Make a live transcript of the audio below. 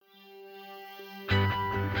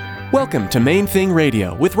Welcome to Main Thing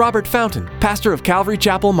Radio with Robert Fountain, pastor of Calvary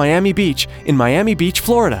Chapel, Miami Beach, in Miami Beach,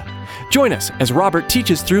 Florida. Join us as Robert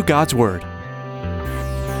teaches through God's Word.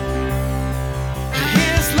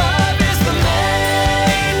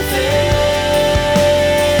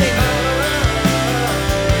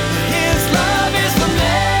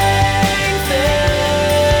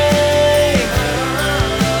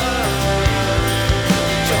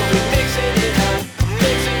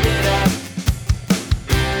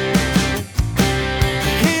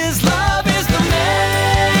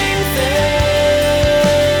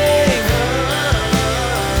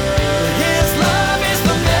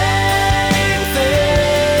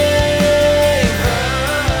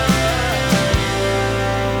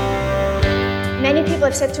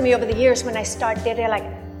 Have said to me over the years when I start there, they're like,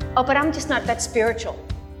 oh, but I'm just not that spiritual.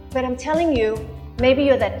 But I'm telling you, maybe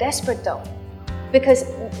you're that desperate though. Because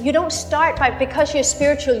you don't start by, because you're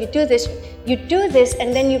spiritual, you do this,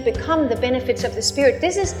 and then you become the benefits of the Spirit.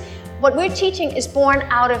 This is, what we're teaching is born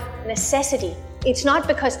out of necessity. It's not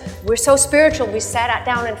because we're so spiritual, we sat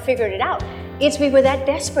down and figured it out. It's we were that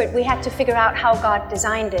desperate, we had to figure out how God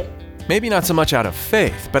designed it. Maybe not so much out of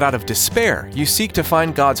faith, but out of despair, you seek to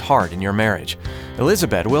find God's heart in your marriage.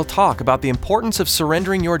 Elizabeth will talk about the importance of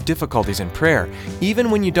surrendering your difficulties in prayer, even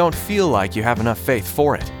when you don't feel like you have enough faith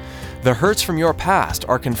for it. The hurts from your past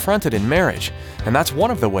are confronted in marriage, and that's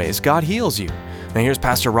one of the ways God heals you. Now here's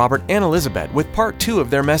Pastor Robert and Elizabeth with part 2 of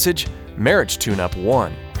their message, Marriage Tune-Up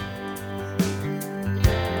 1.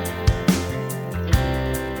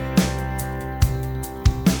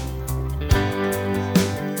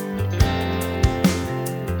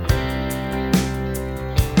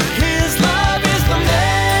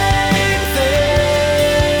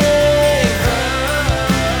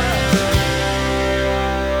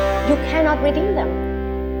 Redeem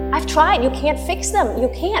them. I've tried. You can't fix them. You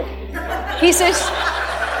can't. He says,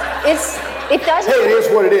 it doesn't. Hey, it is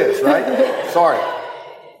what it is, right? Sorry.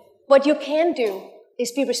 What you can do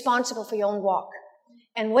is be responsible for your own walk.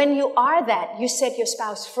 And when you are that, you set your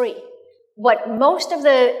spouse free. What most of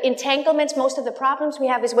the entanglements, most of the problems we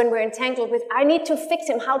have is when we're entangled with, I need to fix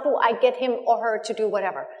him. How do I get him or her to do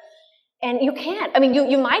whatever? And you can't. I mean,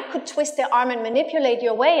 you could twist their arm and manipulate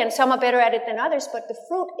your way, and some are better at it than others, but the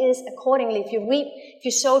fruit is accordingly. If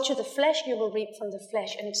you sow to the flesh, you will reap from the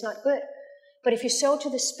flesh, and it's not good. But if you sow to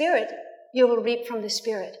the Spirit, you will reap from the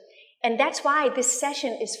Spirit. And that's why this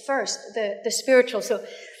session is first, the spiritual. So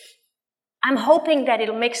I'm hoping that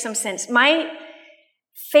it'll make some sense. My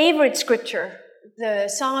favorite scripture, the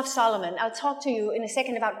Song of Solomon, I'll talk to you in a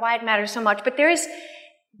second about why it matters so much, but there is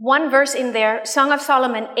one verse in there, Song of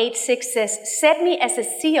Solomon 8:6 says, set me as a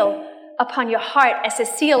seal upon your heart, as a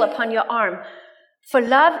seal upon your arm. For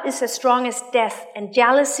love is as strong as death, and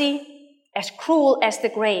jealousy as cruel as the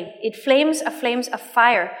grave. It flames of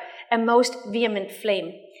fire, a most vehement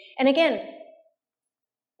flame. And again,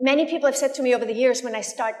 many people have said to me over the years when I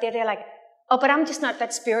start there, they're like, oh, but I'm just not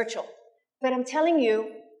that spiritual. But I'm telling you,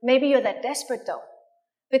 maybe you're that desperate though.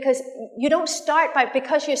 Because you don't start by,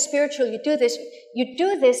 because you're spiritual, you do this,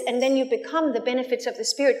 and then you become the benefits of the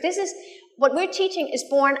Spirit. This is, what we're teaching is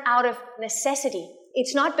born out of necessity.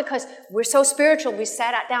 It's not because we're so spiritual, we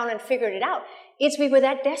sat down and figured it out. It's we were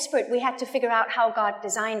that desperate, we had to figure out how God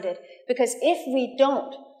designed it. Because if we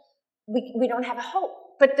don't, we don't have a hope.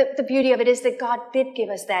 But the beauty of it is that God did give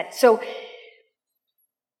us that. So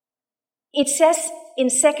it says in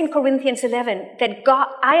 2 Corinthians 11 that God,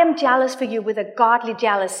 I am jealous for you with a godly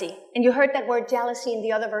jealousy. And you heard that word jealousy in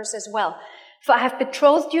the other verse as well. For I have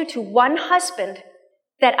betrothed you to one husband,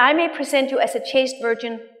 that I may present you as a chaste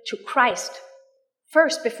virgin to Christ,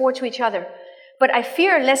 first before to each other. But I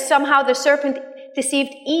fear lest somehow the serpent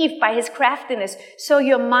deceived Eve by his craftiness, so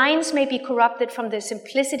your minds may be corrupted from the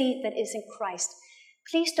simplicity that is in Christ.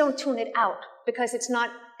 Please don't tune it out, because it's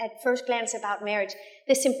not at first glance about marriage.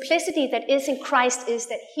 The simplicity that is in Christ is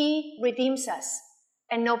that He redeems us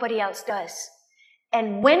and nobody else does.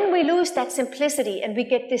 And when we lose that simplicity and we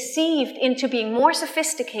get deceived into being more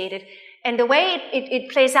sophisticated, and the way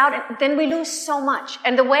it plays out, then we lose so much.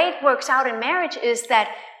 And the way it works out in marriage is that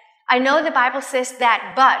I know the Bible says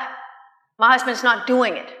that, but my husband's not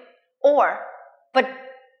doing it. But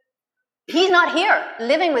he's not here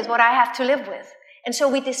living with what I have to live with. And so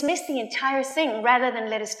we dismiss the entire thing rather than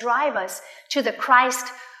let us drive us to the Christ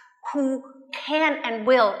who can and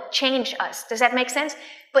will change us. Does that make sense?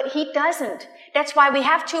 But He doesn't. That's why we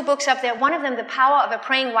have 2 books up there. One of them, The Power of a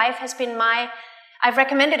Praying Wife, has been I've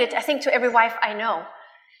recommended it, I think, to every wife I know.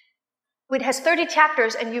 It has 30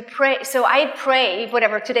 chapters, and you pray. So I pray,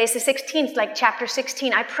 today's the 16th, like chapter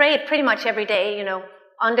 16. I pray it pretty much every day,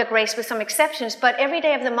 under grace with some exceptions, but every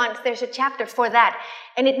day of the month there's a chapter for that.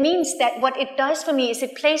 And it means that what it does for me is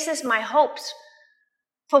it places my hopes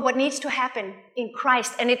for what needs to happen in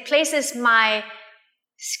Christ, and it places my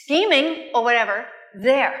scheming or whatever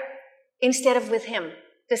there instead of with him.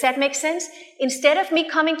 Does that make sense? Instead of me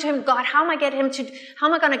coming to him, God, how am I going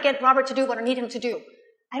to get Robert to do what I need him to do?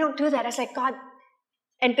 I don't do that. I was like, God,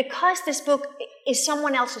 and because this book is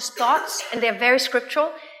someone else's thoughts, and they're very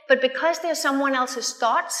scriptural, but because they're someone else's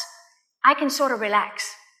thoughts, I can sort of relax.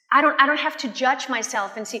 I don't have to judge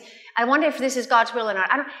myself and see, I wonder if this is God's will or not.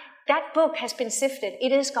 That book has been sifted.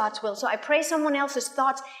 It is God's will. So I pray someone else's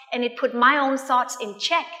thoughts, and it put my own thoughts in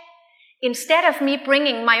check instead of me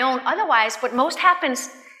bringing my own. Otherwise, what most happens,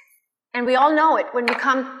 and we all know it, when we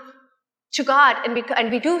come to God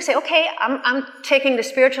and we do say, okay, I'm taking the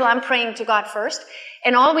spiritual, I'm praying to God first,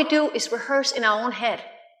 and all we do is rehearse in our own head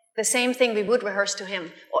the same thing we would rehearse to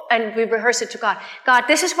him, and we rehearse it to God. God,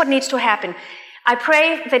 this is what needs to happen. I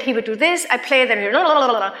pray that he would do this. I pray that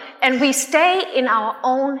and we stay in our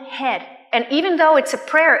own head. And even though it's a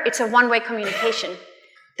prayer, it's a one-way communication.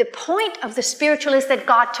 The point of the spiritual is that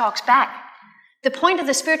God talks back. The point of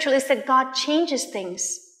the spiritual is that God changes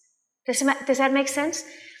things. Does that make sense?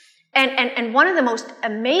 And one of the most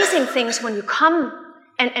amazing things when you come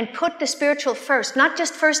and put the spiritual first, not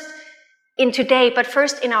just first in today, but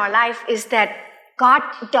first in our life, is that God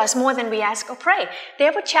does more than we ask or pray.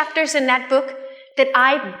 There were chapters in that book that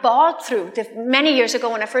I bawled through many years ago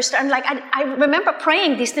when I first started. I remember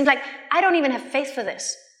praying these things like, I don't even have faith for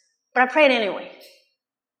this, but I prayed anyway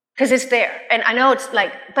because it's there. And I know it's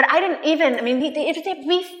like, but I didn't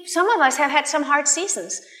even, some of us have had some hard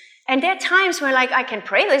seasons. And there are times where I can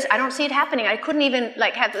pray this, I don't see it happening. I couldn't even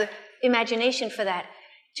have the imagination for that.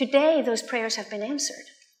 Today, those prayers have been answered.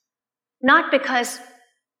 Not because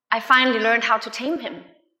I finally learned how to tame him,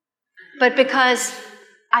 but because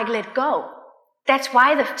I let go. That's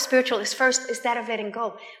why the spiritual is first, is that of letting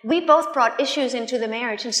go. We both brought issues into the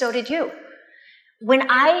marriage, and so did you. When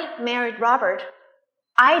I married Robert,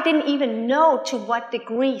 I didn't even know to what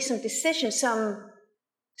degree some decisions, some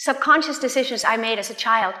subconscious decisions I made as a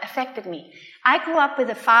child affected me. I grew up with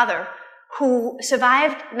a father who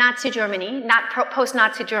survived Nazi Germany, not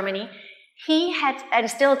post-Nazi Germany. He had, and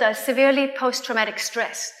still does, severely post-traumatic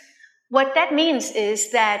stress. What that means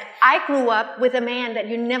is that I grew up with a man that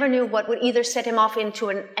you never knew what would either set him off into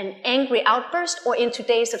an angry outburst or into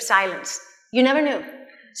days of silence. You never knew.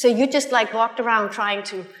 So you just walked around trying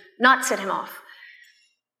to not set him off.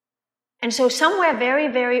 And so somewhere very,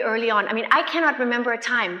 very early on, I cannot remember a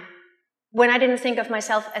time when I didn't think of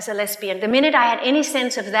myself as a lesbian. The minute I had any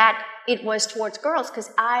sense of that, it was towards girls,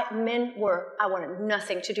 because I wanted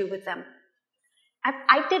nothing to do with them.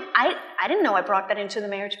 I didn't know I brought that into the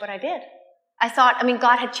marriage, but I did. I thought,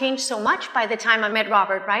 God had changed so much by the time I met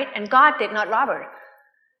Robert, right? And God did, not Robert.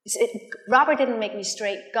 Robert didn't make me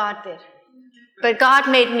straight, God did. But God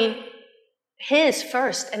made me his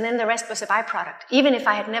first, and then the rest was a byproduct, even if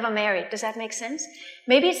I had never married. Does that make sense?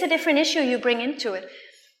 Maybe it's a different issue you bring into it.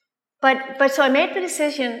 But so I made the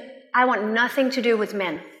decision, I want nothing to do with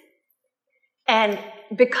men. And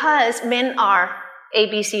because men are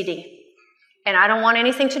A, B, C, D, and I don't want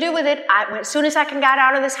anything to do with it, as soon as I can get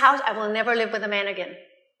out of this house, I will never live with a man again.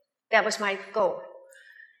 That was my goal.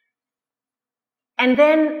 And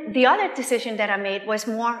then the other decision that I made was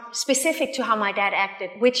more specific to how my dad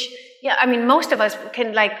acted, which, most of us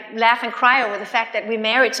can laugh and cry over the fact that we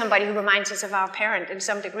married somebody who reminds us of our parent in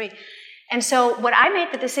some degree. And so I made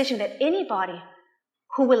the decision that anybody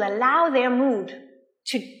who will allow their mood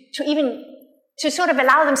to sort of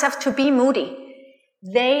allow themselves to be moody,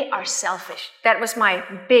 they are selfish. That was my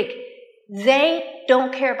they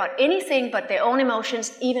don't care about anything but their own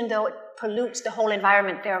emotions, even though it pollutes the whole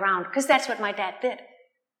environment they're around, because that's what my dad did.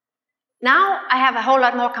 Now I have a whole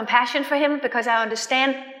lot more compassion for him because I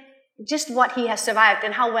understand just what he has survived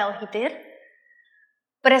and how well he did.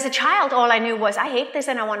 But as a child, all I knew was, I hate this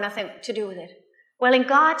and I want nothing to do with it. Well, in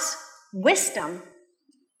God's wisdom,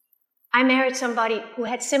 I married somebody who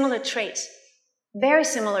had similar traits, very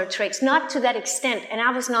similar traits, not to that extent, and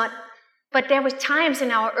I was not. But there were times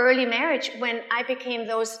in our early marriage when I became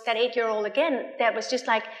that 8-year-old again, that was just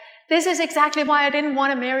this is exactly why I didn't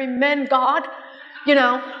want to marry men, God.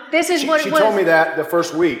 This is what it was. She told me that the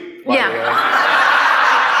first week. By the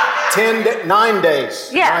way. 9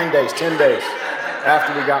 days. Yeah. 9 days, 10 days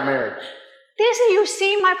after we got married. You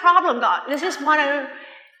see my problem, God. This is one of.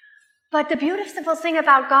 But the beautiful thing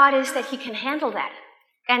about God is that he can handle that.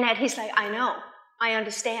 And that he's I know, I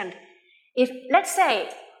understand. Let's say,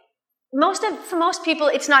 for most people,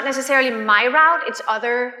 it's not necessarily my route, it's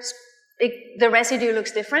others. The residue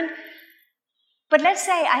looks different. But let's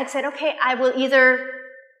say I had said, okay, I will either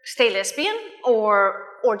stay lesbian or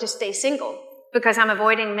just stay single because I'm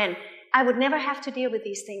avoiding men. I would never have to deal with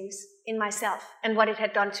these things in myself and what it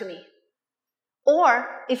had done to me. Or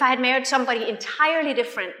if I had married somebody entirely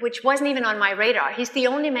different, which wasn't even on my radar, he's the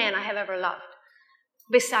only man I have ever loved.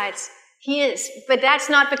 Besides, he is. But that's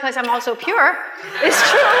not because I'm also pure. It's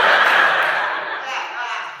true.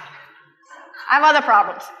 I have other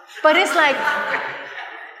problems. But it's like,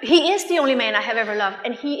 he is the only man I have ever loved,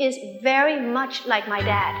 and he is very much like my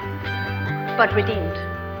dad, but redeemed.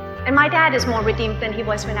 And my dad is more redeemed than he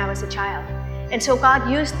was when I was a child. And so God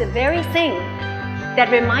used the very thing that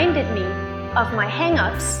reminded me of my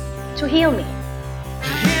hang-ups to heal me.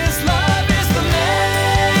 His love is the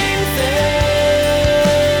main thing.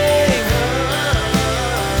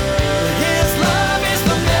 His love is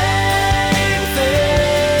the main thing.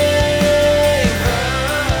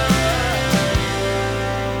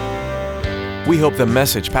 We hope the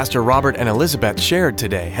message Pastor Robert and Elizabeth shared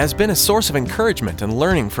today has been a source of encouragement and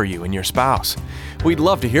learning for you and your spouse. We'd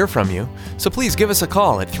love to hear from you, so please give us a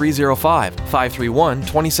call at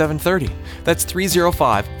 305-531-2730. That's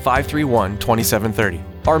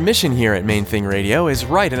 305-531-2730. Our mission here at Main Thing Radio is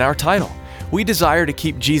right in our title. We desire to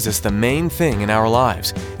keep Jesus the main thing in our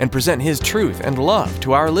lives and present His truth and love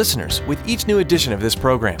to our listeners with each new edition of this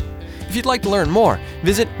program. If you'd like to learn more,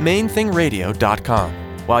 visit mainthingradio.com.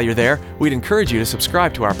 While you're there, we'd encourage you to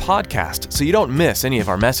subscribe to our podcast so you don't miss any of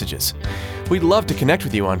our messages. We'd love to connect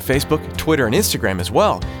with you on Facebook, Twitter, and Instagram as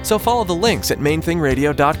well, so follow the links at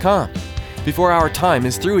mainthingradio.com. Before our time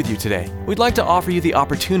is through with you today, we'd like to offer you the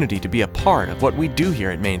opportunity to be a part of what we do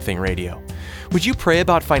here at Main Thing Radio. Would you pray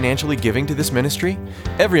about financially giving to this ministry?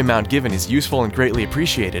 Every amount given is useful and greatly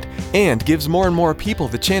appreciated, and gives more and more people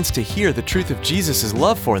the chance to hear the truth of Jesus'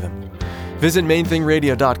 love for them. Visit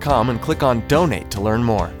mainthingradio.com and click on Donate to learn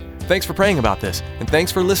more. Thanks for praying about this, and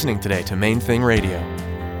thanks for listening today to Main Thing Radio.